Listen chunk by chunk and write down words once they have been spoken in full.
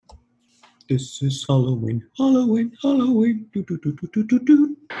This is Halloween, Halloween, Halloween. Do, do, do, do, do, do,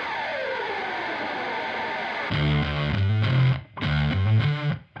 do.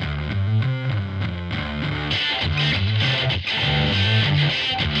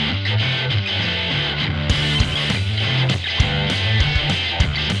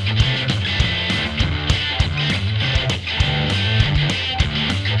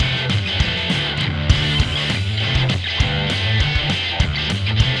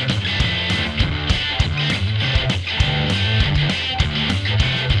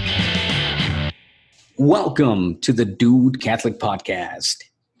 Welcome to the Dude Catholic Podcast.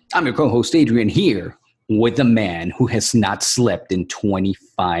 I'm your co-host Adrian here with a man who has not slept in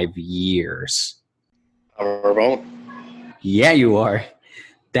 25 years. Ramon? Yeah, you are.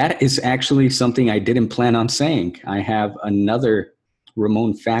 That is actually something I didn't plan on saying. I have another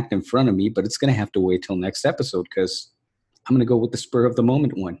Ramon fact in front of me, but it's going to have to wait till next episode because I'm going to go with the spur of the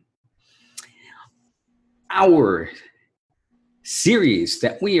moment one. Our series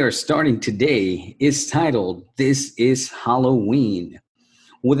that we are starting today is titled This is Halloween,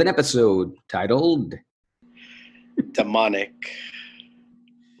 with an episode titled Demonic.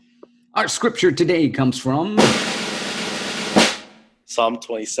 Our scripture today comes from Psalm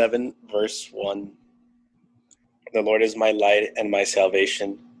 27, verse 1. The Lord is my light and my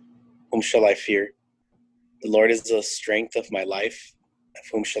salvation. Whom shall I fear? The Lord is the strength of my life. Of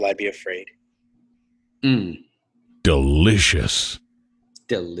whom shall I be afraid? Delicious.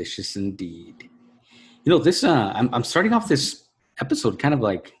 Delicious indeed. You know, this I'm starting off this episode kind of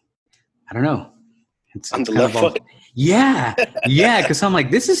like, I don't know. It's On the kind left of foot? Yeah, because I'm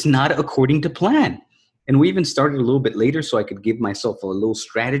like, this is not according to plan. And we even started a little bit later so I could give myself a little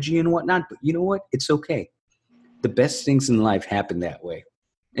strategy and whatnot. But you know what? It's okay. The best things in life happen that way.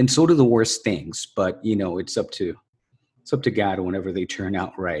 And so do the worst things. But, you know, it's up to God whenever they turn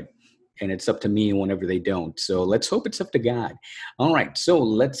out right. And it's up to me whenever they don't. So let's hope it's up to God. All right. So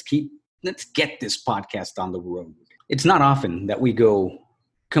let's get this podcast on the road. It's not often that we go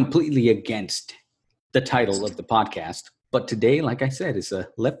completely against the title of the podcast. But today, like I said, is a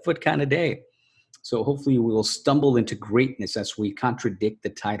left foot kind of day. So hopefully we will stumble into greatness as we contradict the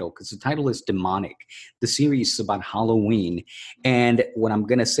title, because the title is Demonic. The series is about Halloween. And what I'm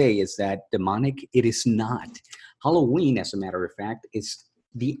going to say is that demonic, it is not. Halloween, as a matter of fact, is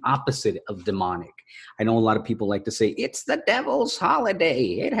the opposite of demonic. I know a lot of people like to say, it's the devil's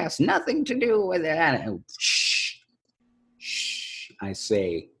holiday. It has nothing to do with that. Shh. I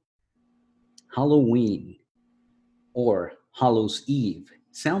say Halloween or Hallows Eve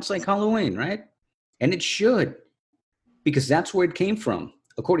sounds like Halloween, right? And it should, because that's where it came from.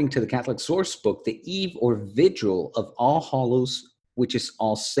 According to the Catholic source book, the eve or vigil of All Hallows, which is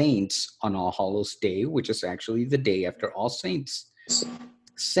All Saints on All Hallows Day, which is actually the day after All Saints.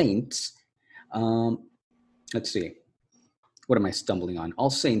 Let's see. What am I stumbling on? All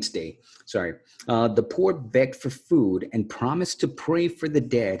Saints Day. Sorry. The poor begged for food and promised to pray for the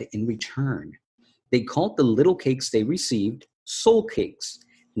dead in return. They called the little cakes they received soul cakes,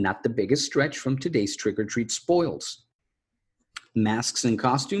 not the biggest stretch from today's trick-or-treat spoils. Masks and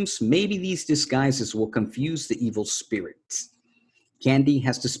costumes, maybe these disguises will confuse the evil spirits. Candy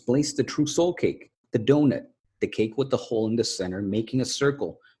has displaced the true soul cake, the donut, the cake with the hole in the center, making a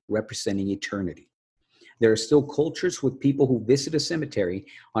circle representing eternity. There are still cultures with people who visit a cemetery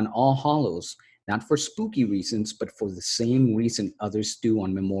on All Hallows, not for spooky reasons, but for the same reason others do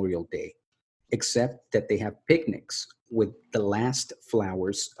on Memorial Day, except that they have picnics with the last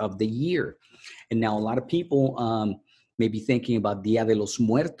flowers of the year. And now a lot of people may be thinking about Dia de los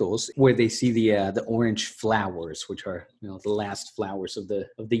Muertos, where they see the orange flowers, which are, you know, the last flowers of the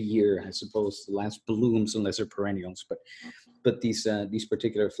year, I suppose, the last blooms, unless they're perennials. But these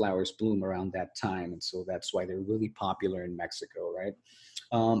particular flowers bloom around that time, and so that's why they're really popular in Mexico, right?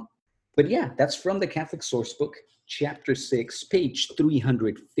 But yeah, that's from the Catholic Source Book, Chapter 6, page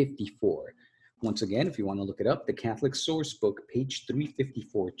 354. Once again, if you want to look it up, the Catholic Source Book, page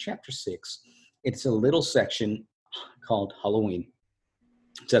 354, Chapter 6. It's a little section called Halloween.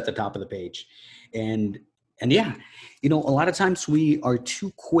 It's at the top of the page. And yeah, you know, a lot of times we are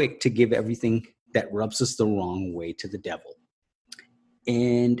too quick to give everything that rubs us the wrong way to the devil.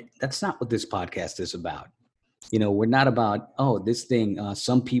 And that's not what this podcast is about. You know, we're not about, this thing,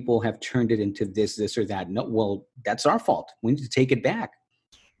 some people have turned it into this or that. No, well, that's our fault. We need to take it back.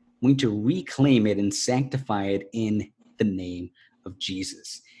 We need to reclaim it and sanctify it in the name of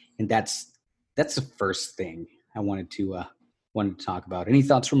Jesus. And that's the first thing I wanted to talk about. Any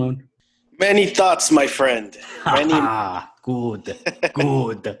thoughts, Ramon? Many thoughts, my friend. Good.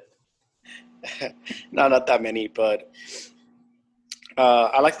 No, not that many, but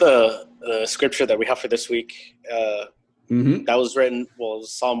I like the scripture that we have for this week. Mm-hmm. That was written, well, it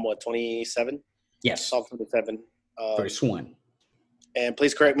was Psalm, 27? Yes, Psalm 27. verse 1. And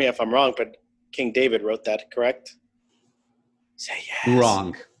please correct me if I'm wrong, but King David wrote that, correct? Say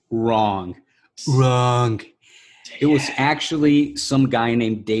yes. Wrong. It was actually some guy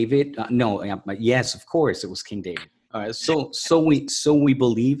named David. Yes, of course, it was King David. So we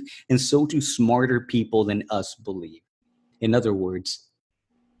believe, and so do smarter people than us believe. In other words,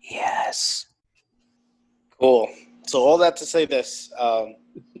 yes. Cool. So all that to say this,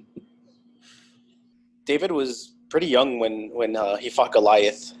 David was pretty young when he fought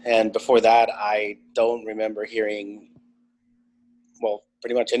Goliath, and before that, I don't remember hearing, well,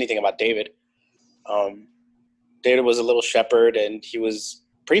 pretty much anything about David. David was a little shepherd, and he was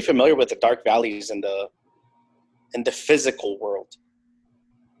pretty familiar with the dark valleys in the physical world.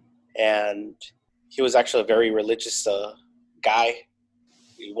 And he was actually a very religious guy.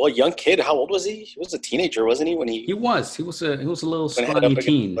 Well, young kid. How old was he? He was a teenager, wasn't he? When He was a little when he headed scrawny up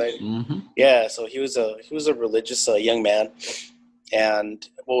teen. against, Mm-hmm. yeah, so he was a religious young man. And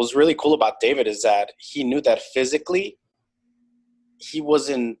what was really cool about David is that he knew that physically he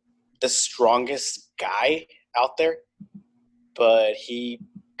wasn't the strongest guy out there, but he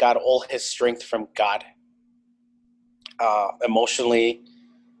got all his strength from God, emotionally,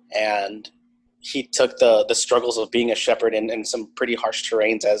 and he took the struggles of being a shepherd in some pretty harsh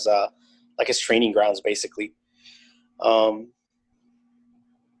terrains as like his training grounds, basically. And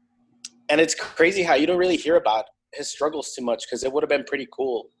it's crazy how you don't really hear about his struggles too much, because it would have been pretty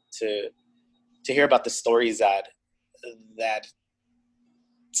cool to hear about the stories that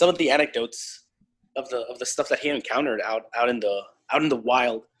some of the anecdotes of the stuff that he encountered out in the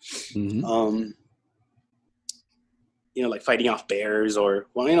wild. Mm-hmm. Like fighting off bears or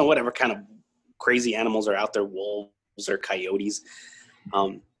whatever kind of crazy animals are out there, wolves or coyotes.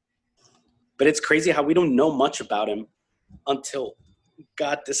 But it's crazy how we don't know much about him until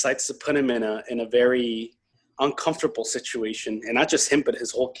God decides to put him in a very uncomfortable situation, and not just him, but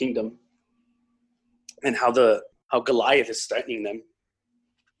his whole kingdom, and how Goliath is threatening them.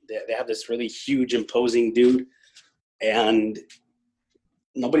 They have this really huge, imposing dude, and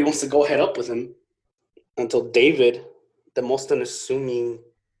nobody wants to go head up with him until David, the most unassuming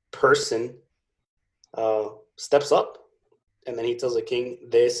person, steps up. And then he tells the king,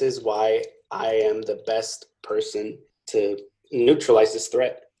 this is why I am the best person to neutralize this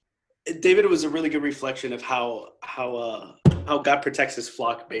threat. David was a really good reflection of how God protects his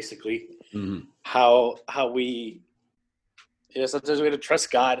flock, basically. Mm-hmm. How we, sometimes we have to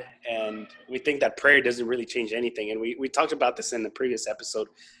trust God, and we think that prayer doesn't really change anything. And we talked about this in the previous episode,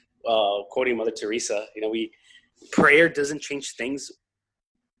 quoting Mother Teresa. Prayer doesn't change things.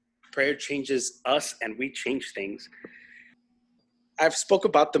 Prayer changes us, and we change things. I've spoke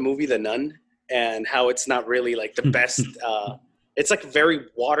about the movie The Nun and how it's not really like the best. It's like a very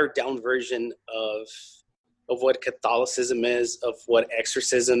watered down version of what Catholicism is, of what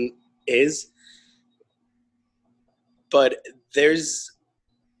exorcism is. But there's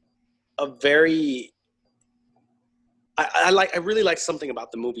a very, I really like something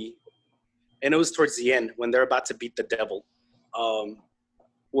about the movie, and it was towards the end when they're about to beat the devil,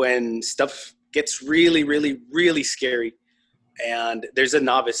 when stuff gets really, really, really scary, and there's a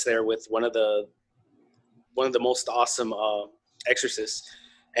novice there with one of the most awesome exorcists,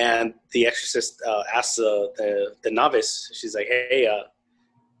 and the exorcist asks the novice, she's like, hey,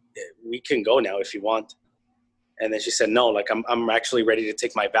 we can go now if you want. And then she said, no, like I'm actually ready to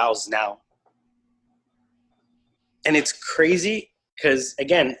take my vows now. And it's crazy because,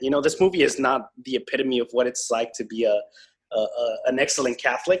 again, this movie is not the epitome of what it's like to be an excellent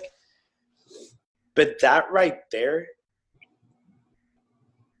Catholic. But that right there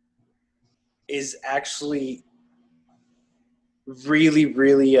is actually really,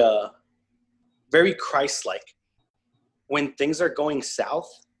 really very Christ-like. When things are going south,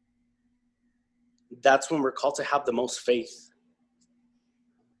 that's when we're called to have the most faith.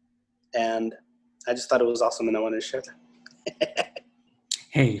 And I just thought it was awesome, and I wanted to share that.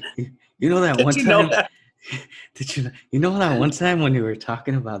 Hey, you know that one time? Did you know that one time when you were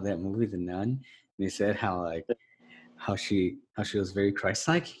talking about that movie, The Nun, and you said how she was very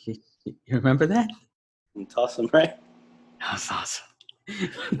Christ-like? You remember that? It's awesome, right? That was awesome.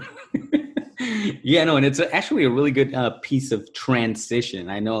 Yeah, no, and it's actually a really good piece of transition.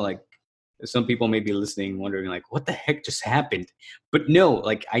 I know, like, some people may be listening, wondering, like, what the heck just happened? But no,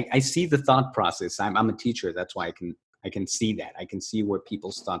 like, I see the thought process. I'm a teacher. That's why I can see that. I can see where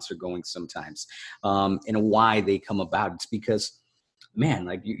people's thoughts are going sometimes, and why they come about. It's because man,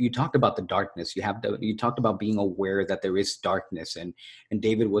 like you talked about the darkness. You talked about being aware that there is darkness, and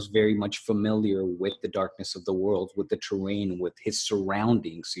David was very much familiar with the darkness of the world, with the terrain, with his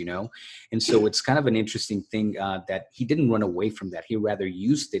surroundings, and so it's kind of an interesting thing that he didn't run away from that. He rather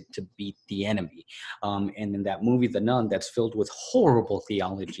used it to beat the enemy. And in that movie, The Nun, that's filled with horrible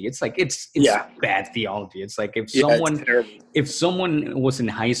theology. It's like it's Yeah. bad theology. It's like Yeah, it's terrible. if someone was in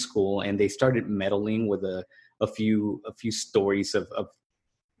high school and they started meddling with a few stories of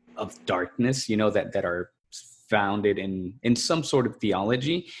darkness, that are founded in some sort of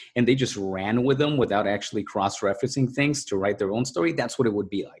theology, and they just ran with them without actually cross-referencing things to write their own story, that's what it would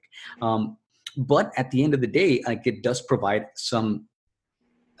be like. But at the end of the day, like, it does provide some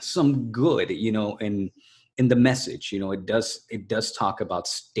good, in the message. It does talk about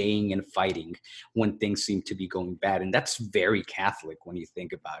staying and fighting when things seem to be going bad, and that's very Catholic when you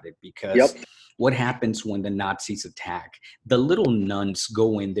think about it, because Yep. what happens when the Nazis attack? The little nuns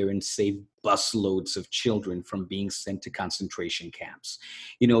go in there and save busloads of children from being sent to concentration camps.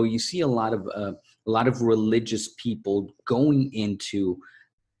 You see a lot of religious people going into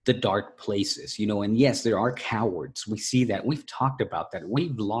the dark places, and yes, there are cowards. We see that. We've talked about that.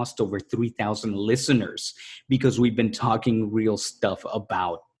 We've lost over 3,000 listeners because we've been talking real stuff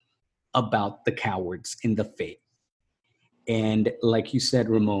about the cowards in the faith. And like you said,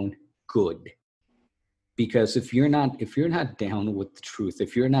 Ramon, good. Because if you're not down with the truth,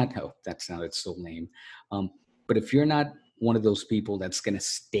 if you're not, oh, that sounded so lame. But if you're not one of those people that's going to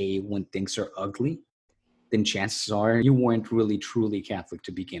stay when things are ugly, then chances are you weren't really truly Catholic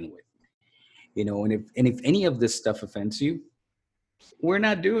to begin with. And if any of this stuff offends you, we're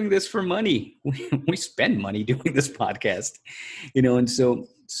not doing this for money. We spend money doing this podcast, and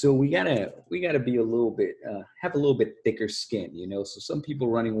so we gotta be a little bit, have a little bit thicker skin, So some people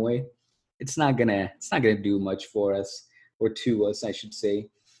running away, it's not gonna do much for us, or to us, I should say.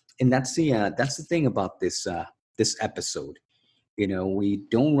 And that's the thing about this episode. We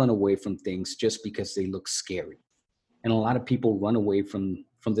don't run away from things just because they look scary. And a lot of people run away from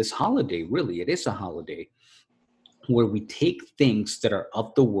this holiday. Really, it is a holiday where we take things that are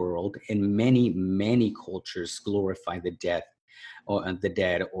of the world, and many, many cultures glorify the dead,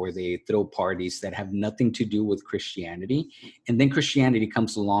 or they throw parties that have nothing to do with Christianity. And then Christianity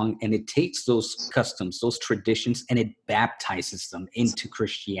comes along and it takes those customs, those traditions, and it baptizes them into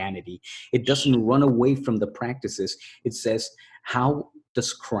Christianity. It doesn't run away from the practices. It says, how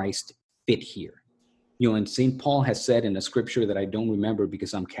does Christ fit here? And St. Paul has said in a scripture that I don't remember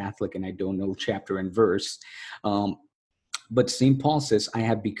because I'm Catholic and I don't know chapter and verse. But St. Paul says, I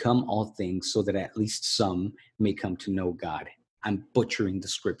have become all things so that at least some may come to know God. I'm butchering the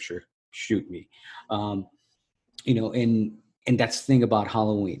scripture. Shoot me. And that's the thing about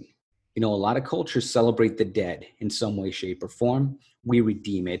Halloween. A lot of cultures celebrate the dead in some way, shape, or form. We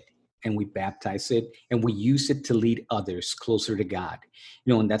redeem it, and we baptize it, and we use it to lead others closer to God.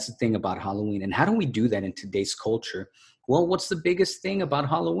 And that's the thing about Halloween. And how do we do that in today's culture? Well, what's the biggest thing about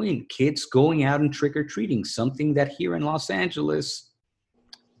Halloween? Kids going out and trick-or-treating, something that here in Los Angeles,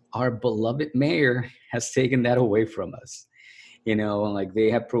 our beloved mayor has taken that away from us. Like, they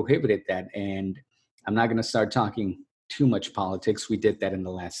have prohibited that. And I'm not going to start talking too much politics. We did that in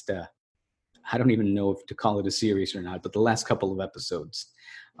the last, I don't even know if to call it a series or not, but the last couple of episodes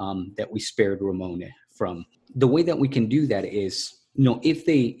that we spared Ramona from. The way that we can do that is, if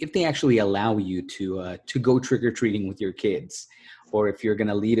they actually allow you to go trick-or-treating with your kids, or if you're going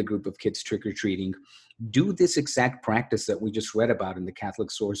to lead a group of kids trick-or-treating, do this exact practice that we just read about in the Catholic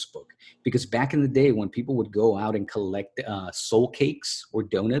source book. Because back in the day, when people would go out and collect soul cakes or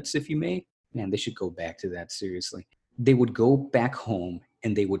donuts, if you may, man, they should go back to that, seriously. They would go back home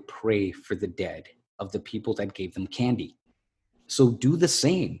and they would pray for the dead of the people that gave them candy. So do the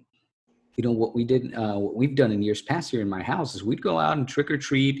same. What we've done in years past here in my house is we'd go out and trick or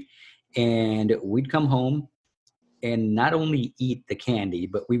treat, and we'd come home and not only eat the candy,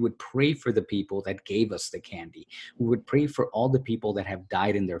 but we would pray for the people that gave us the candy. We would pray for all the people that have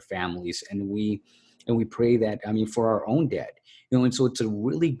died in their families. And we pray that, for our own dead, and so it's a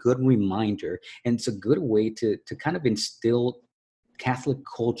really good reminder, and it's a good way to kind of instill Catholic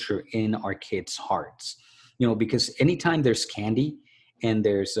culture in our kids' hearts, because anytime there's candy and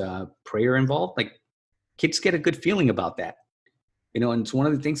there's prayer involved, like, kids get a good feeling about that, and it's one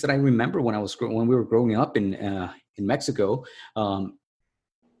of the things that I remember when we were growing up in Mexico.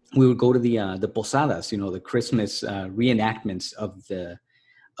 We would go to the posadas, the Christmas reenactments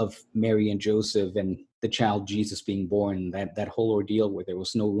of Mary and Joseph and the child Jesus being born, that whole ordeal where there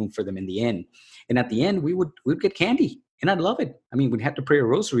was no room for them in the inn. And at the end, we'd get candy, and I'd love it. We'd have to pray a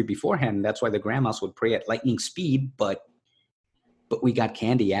rosary beforehand. And that's why the grandmas would pray at lightning speed, but but we got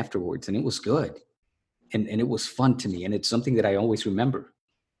candy afterwards, and it was good. And it was fun to me, and it's something that I always remember.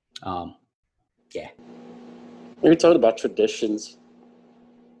 Yeah. We talked about traditions,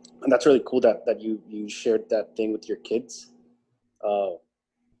 and that's really cool that you shared that thing with your kids, the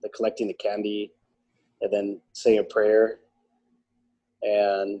collecting the candy, and then saying a prayer,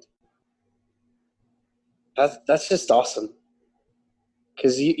 and that's just awesome.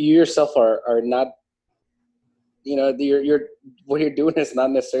 Because you yourself are not, you're what you're doing is not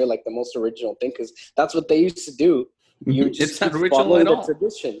necessarily like the most original thing, because that's what they used to do. You just It's not keep original following at the all.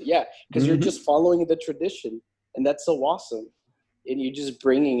 tradition. Yeah, because you're just following the tradition, and that's so awesome. And you're just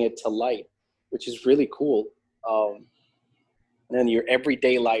bringing it to light, which is really cool. And then your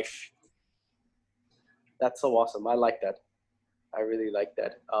everyday life, that's so awesome. I like that. I really like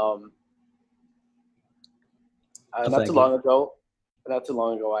that. Not too Thank you. long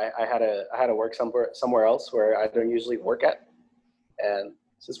ago, I had to work somewhere else where I don't usually work at. And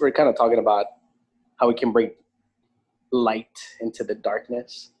since we're kind of talking about how we can bring light into the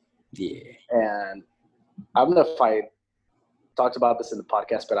darkness, Yeah. and I don't know if I talked about this in the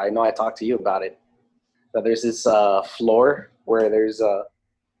podcast, but I know I talked to you about it. That there's this floor where there's an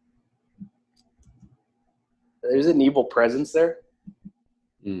evil presence there.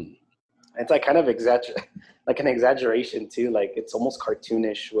 Mm. It's like kind of like an exaggeration too. Like it's almost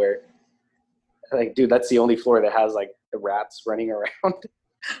cartoonish where, like, dude, that's the only floor that has like the rats running around.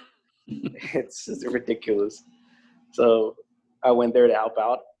 It's just ridiculous. So I went there to help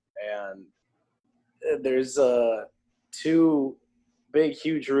out, and there's two big,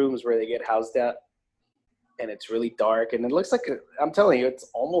 huge rooms where they get housed at, and it's really dark, and it looks like I'm telling you, it's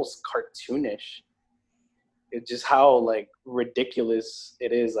almost cartoonish. It's just how like ridiculous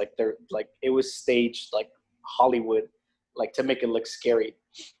it is. Like they're like it was staged like Hollywood, like to make it look scary.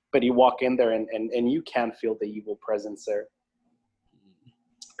 But you walk in there and you can feel the evil presence there.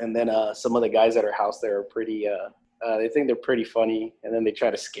 And then some of the guys at our house there are pretty. They think they're pretty funny, and then they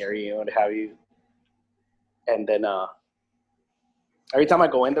try to scare you and have you. And then every time I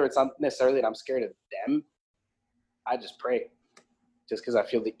go in there, it's not necessarily that I'm scared of them. I just pray, just because I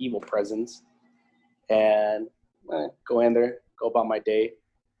feel the evil presence. And go in there, go about my day.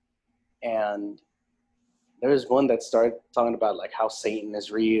 And there was one that started talking about like how Satan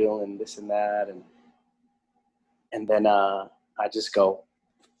is real and this and that, and then I just go,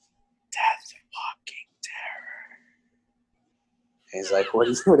 "Death walking terror." And he's like, what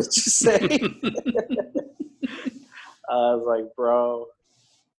did you say?" I was like, "Bro,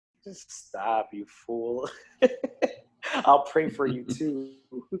 just stop, you fool." I'll pray for you too.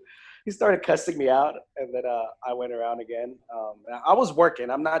 He started cussing me out, and then I went around again. I was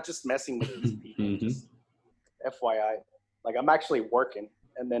working. I'm not just messing with these people. Just FYI, like I'm actually working.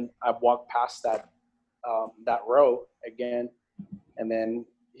 And then I walked past that row again, and then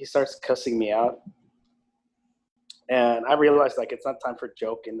he starts cussing me out, and I realized like it's not time for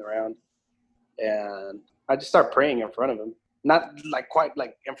joking around, and I just start praying in front of him. Not like quite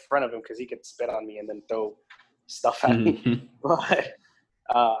like in front of him because he could spit on me and then throw stuff at me, but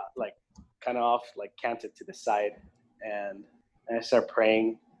like kind of off, like canted to the side, and I start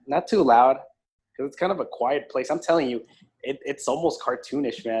praying, not too loud because it's kind of a quiet place. I'm telling you, it's almost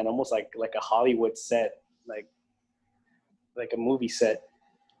cartoonish, man, almost like a Hollywood set, like a movie set.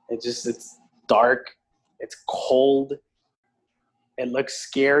 It's dark, it's cold, it looks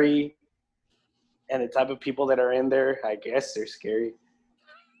scary, and the type of people that are in there, I guess they're scary.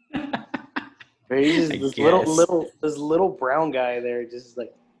 He's just this little brown guy there, just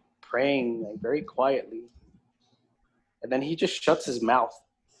like praying like very quietly, and then he just shuts his mouth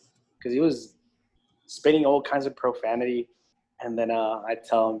because he was spitting all kinds of profanity, and then I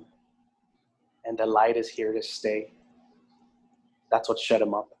tell him, "And the light is here to stay." That's what shut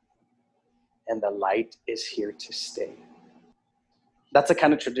him up. And the light is here to stay. That's the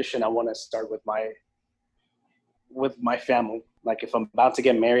kind of tradition I want to start with my family. Like if I'm about to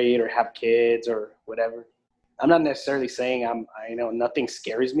get married or have kids or whatever, I'm not necessarily saying nothing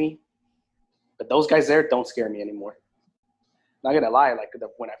scares me, but those guys there don't scare me anymore. Not gonna lie, like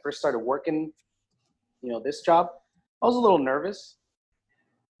when I first started working, this job, I was a little nervous,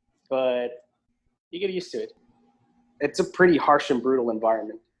 but you get used to it. It's a pretty harsh and brutal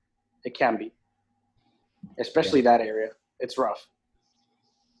environment. It can be, especially that area. It's rough,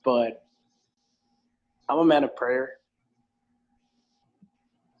 but I'm a man of prayer,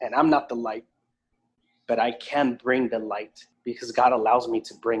 and I'm not the light, but I can bring the light because God allows me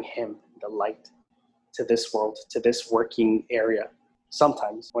to bring him, the light, to this world, to this working area.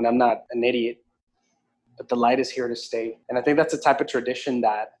 Sometimes when I'm not an idiot, but the light is here to stay. And I think that's the type of tradition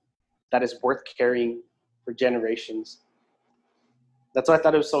that is worth carrying for generations. That's why I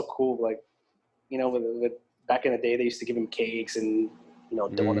thought it was so cool. Like, with back in the day, they used to give him cakes and,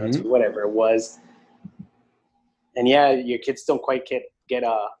 donuts or whatever it was. And yeah, your kids don't quite get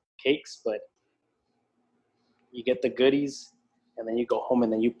cakes, but you get the goodies, and then you go home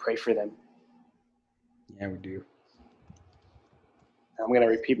and then you pray for them. Yeah, we do. I'm going to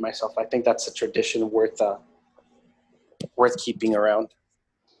repeat myself. I think that's a tradition worth keeping around.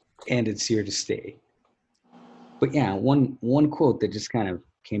 And it's here to stay. But yeah, one quote that just kind of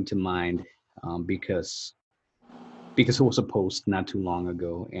came to mind because it was a post not too long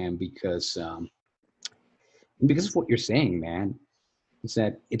ago, and because of what you're saying, man, is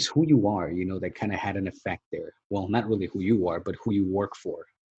that it's who you are, that kind of had an effect there. Well, not really who you are, but who you work for,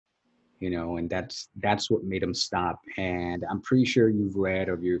 and that's what made him stop. And I'm pretty sure you've read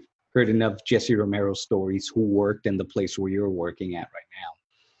or you've heard enough Jesse Romero stories who worked in the place where you're working at right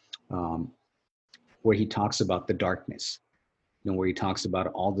now, where he talks about the darkness, where he talks about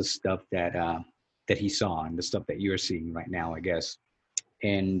all the stuff that he saw and the stuff that you're seeing right now, I guess.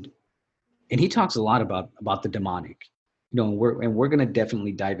 And he talks a lot about the demonic, and we're going to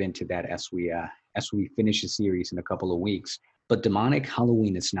definitely dive into that as we finish the series in a couple of weeks. But demonic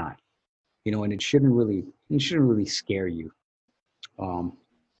Halloween is not, and it shouldn't really scare you,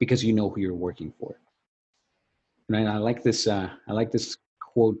 because you know who you're working for. And I like this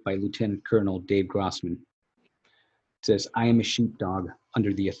quote by Lieutenant Colonel Dave Grossman. It says, "I am a sheepdog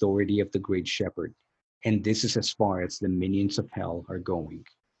under the authority of the Great Shepherd, and this is as far as the minions of hell are going."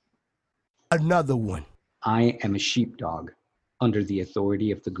 Another one. I am a sheepdog under the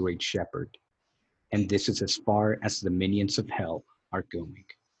authority of the Great Shepherd, and this is as far as the minions of hell are going,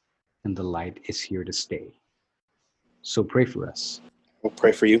 and the light is here to stay. So pray for us. We'll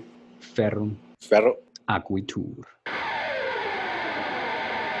pray for you. Ferrum Aquitur.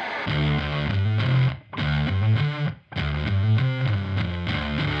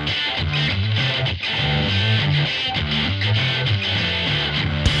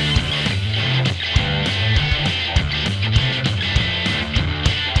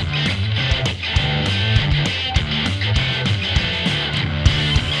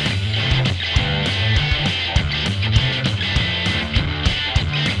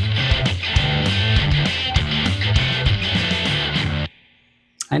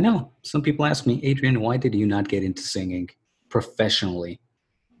 I know. Some people ask me, Adrian, why did you not get into singing professionally?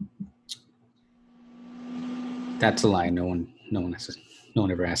 That's a lie. No one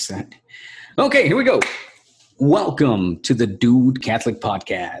ever asks that. Okay, here we go. Welcome to the Dude Catholic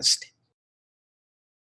Podcast.